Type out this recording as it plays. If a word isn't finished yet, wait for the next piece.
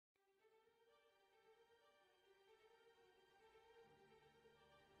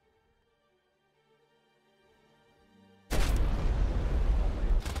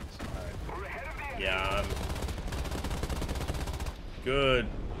Good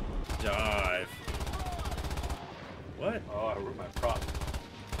dive. What? Oh, I ruined my prop.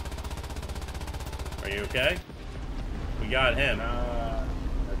 Are you okay? We got him.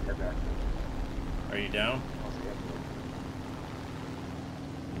 Let's head back. Are you down? I'll see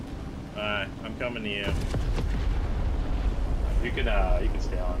you. Alright, I'm coming to you. You can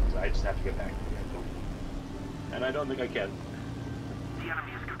stay on, because I just have to get back to the vehicle. And I don't think I can. The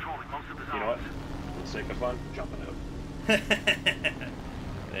enemy is controlling most of the zones. You know what? For the sake of fun, jumping out.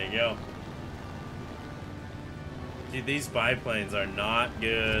 There you go. Dude, these biplanes are not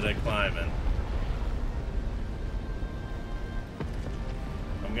good at climbing.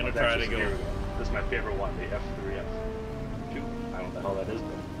 I'm gonna try to go. This is my favorite one, the F3F. Shoot, I don't know what the hell that is,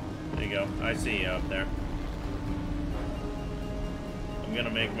 but. There you go. I see you up there. I'm gonna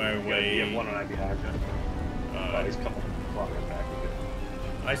make my way. You have one right behind you. He's coming back.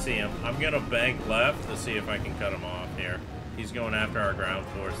 I see him. I'm gonna bank left to see if I can cut him off here. He's going after our ground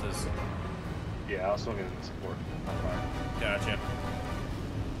forces. Yeah, I'll still get in support. Gotcha.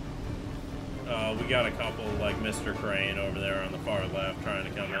 We got a couple like Mr. Crane over there on the far left trying to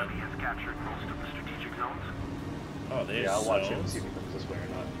come The enemy in. has captured most of the strategic zones. Oh, there's Yeah, I'll watch him and zones. see if he comes this way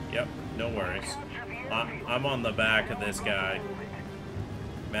or not. Yep, no worries. I'm on the back of this guy.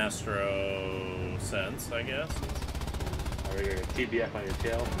 Mastro Sense, I guess. Alright, you're gonna TBF on your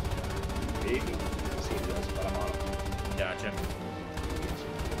tail. Maybe. We'll see what he does, but I'm on him. Gotcha.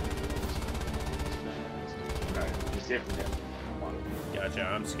 Alright, just safe from him. I'm on him. Gotcha.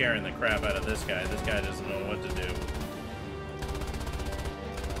 I'm scaring the crap out of this guy. This guy doesn't know what to do.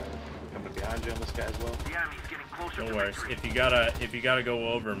 Coming behind you on this guy as well. The enemy is getting closer No to worries. victory. If you gotta go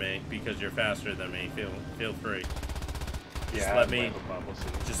over me because you're faster than me, feel free. Yeah, let I me- have a bump, we'll see.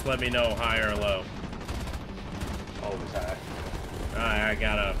 Just let me know high or low. Always high. I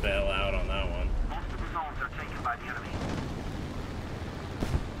gotta bail out on that one. Most of the zones are taken by the enemy.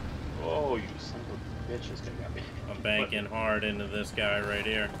 Oh, you son of a bitch, this guy got me. I'm banking hard into this guy right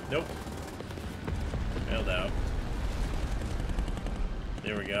here. Nope. Bailed out.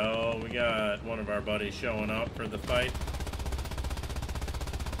 There we go. We got one of our buddies showing up for the fight.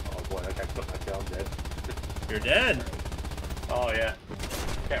 Oh boy, that guy put my tail dead. You're dead. Oh yeah.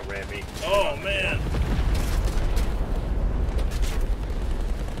 Can't ram me. Oh man.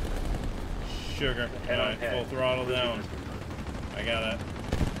 Sugar. Head on Alright, head. full throttle down. I gotta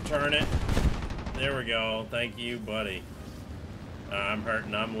turn it. There we go. Thank you, buddy. I'm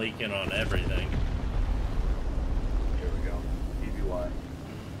hurting. I'm leaking on everything. Here we go. BBY.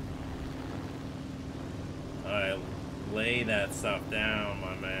 Alright, lay that stuff down,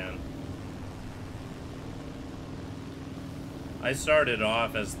 my man. I started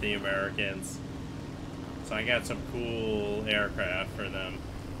off as the Americans, so I got some cool aircraft for them.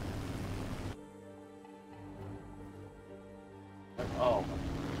 Oh,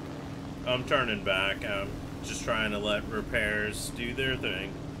 I'm turning back. I'm just trying to let repairs do their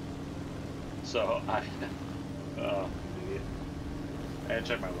thing. so I had to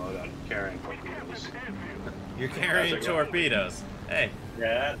check my loadout. Carrying torpedoes. You're carrying How's it going? torpedoes. Hey,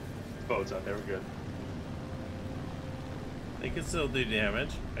 Yeah, boats out there were good. they can still do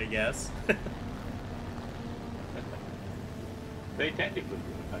damage, I guess. They technically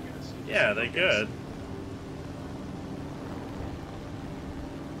do, I guess. Yeah, they could.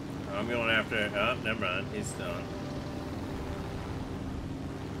 I'm going after. Oh, never mind. He's done.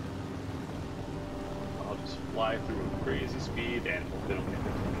 I'll just fly through with crazy speed and hope they don't get into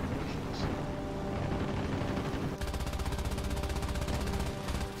missions.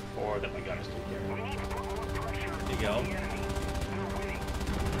 Or that my gunners take care of it. There you go.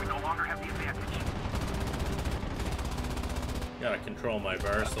 We no longer have the advantage. Gotta control my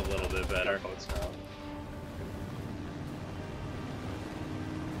burst a little bit better. Boats now.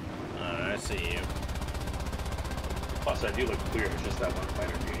 I see you. Plus, I do look clear. It's just that one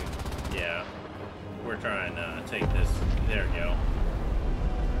fighter game. Yeah. We're trying to take this. There we go.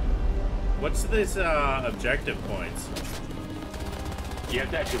 What's this objective points? You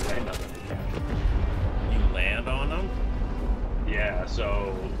have to actually land on them to capture. You land on them? Yeah,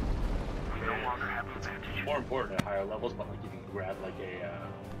 so We no longer have the advantage. more important at higher levels, but like you can grab like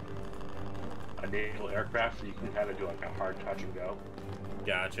a naval aircraft, so you can kind of do like a hard touch and go.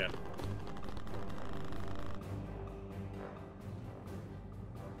 Gotcha.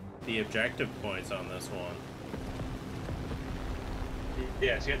 The objective points on this one.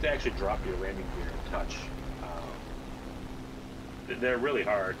 Yeah, so you have to actually drop your landing gear and touch. They're really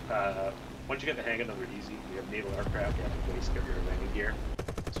hard. Once you get the hang of them, they're easy. You have naval aircraft, you have to waste your landing gear,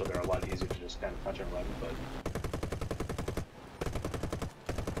 so they're a lot easier to just kind of touch and run. But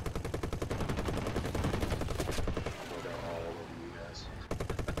they're all over you guys.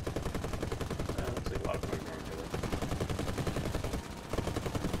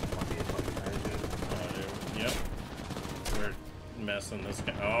 messing this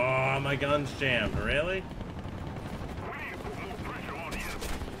guy. Oh, my gun's jammed. Really?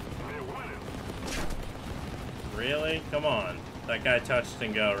 Really? Come on. That guy touched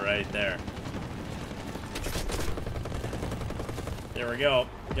and go right there. There we go.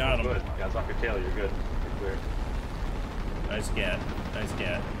 Got him. Good. Guys off your tail, you're good. You're clear. Nice get. Nice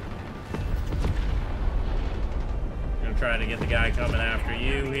get. Gonna try to get the guy coming after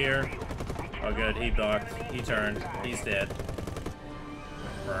you here. Oh, good. He blocked. He turned. He's dead.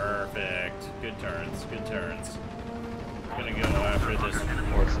 Perfect. Good turns. Good turns. Gonna go after this.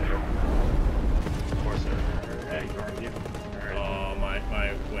 Hey, you. Oh,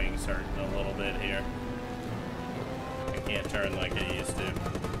 my wing's hurting a little bit here. I can't turn like I used to.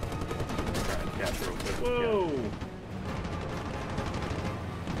 Whoa!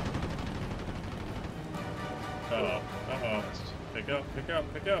 Uh-oh. Uh-oh. Pick up, pick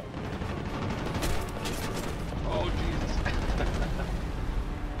up, pick up. Oh, Jesus.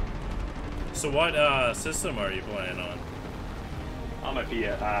 So what system are you playing on? On my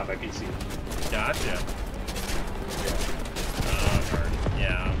PC. Gotcha.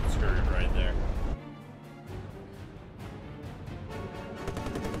 Yeah, I'm screwed right there.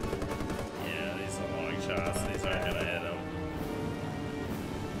 Yeah, these are long shots. These aren't gonna hit him.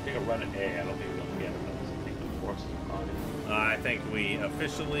 I think I run an A. I don't think we're gonna get it. I think the force is on it. I think we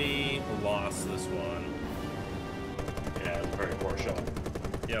officially lost this one. Yeah, it was a very poor shot.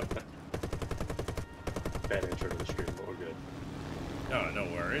 Yep. Bad intro to the stream, but we're good. Oh, no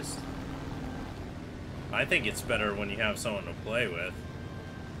worries. I think it's better when you have someone to play with.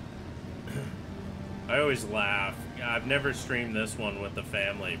 I always laugh. I've never streamed this one with the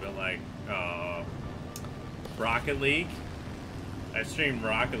family, but like, Rocket League. I streamed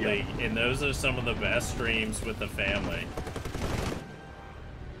Rocket League, and those are some of the best streams with the family.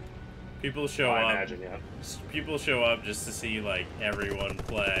 People show up. Imagine, yeah. People show up just to see like everyone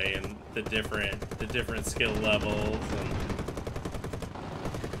play and the different skill levels, and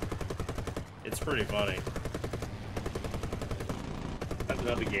it's pretty funny. That's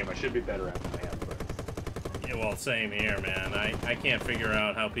another game I should be better at than I am, but Yeah, well, same here, man. I can't figure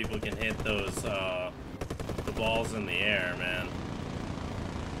out how people can hit those the balls in the air, man.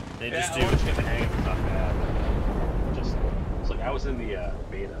 They just do. Once you get the hang of it, not bad. Just it's like I was in the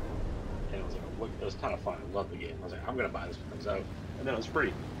beta, and it was like it was kind of fun. I loved the game. I was like, I'm gonna buy this when it comes out, and then it was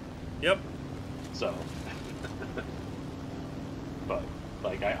free. Yep. So, but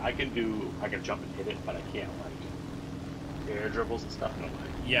like I can jump and hit it, but I can't like air dribbles and stuff. And I'm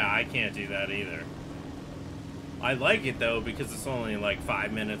like, Yeah, I can't do that either. I like it though because it's only like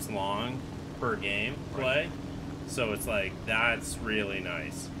 5 minutes long per game play, so it's like that's really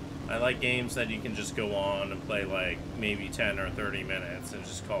nice. I like games that you can just go on and play like maybe 10 or 30 minutes and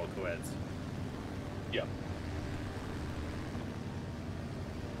just call it quits. yep.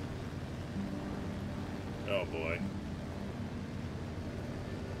 Oh boy.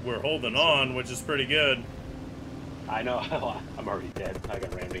 We're holding on, which is pretty good. I know. I'm already dead. I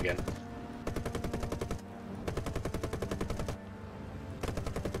got rammed again.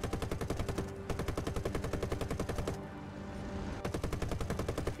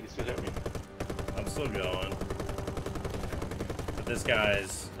 Can you still hit me? I'm still going. But this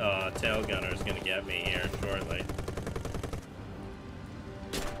guy's tail gunner is going to get me here shortly.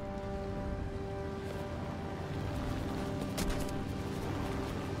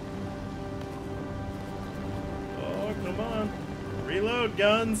 Oh, come on. Reload,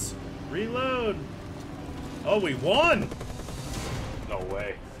 guns. Reload. Oh, we won. No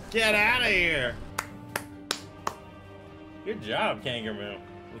way. Get out of here. Good job, Kangermu.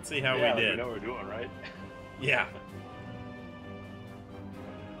 Let's see how Yeah, we did. We know what we're doing, right? Yeah.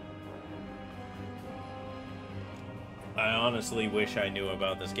 I honestly wish I knew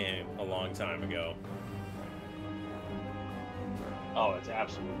about this game a long time ago. Oh, it's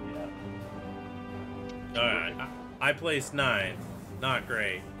absolutely Alright, I placed 9th. Not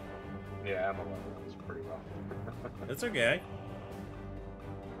great. Yeah, I'm 11. That was pretty rough. It's okay.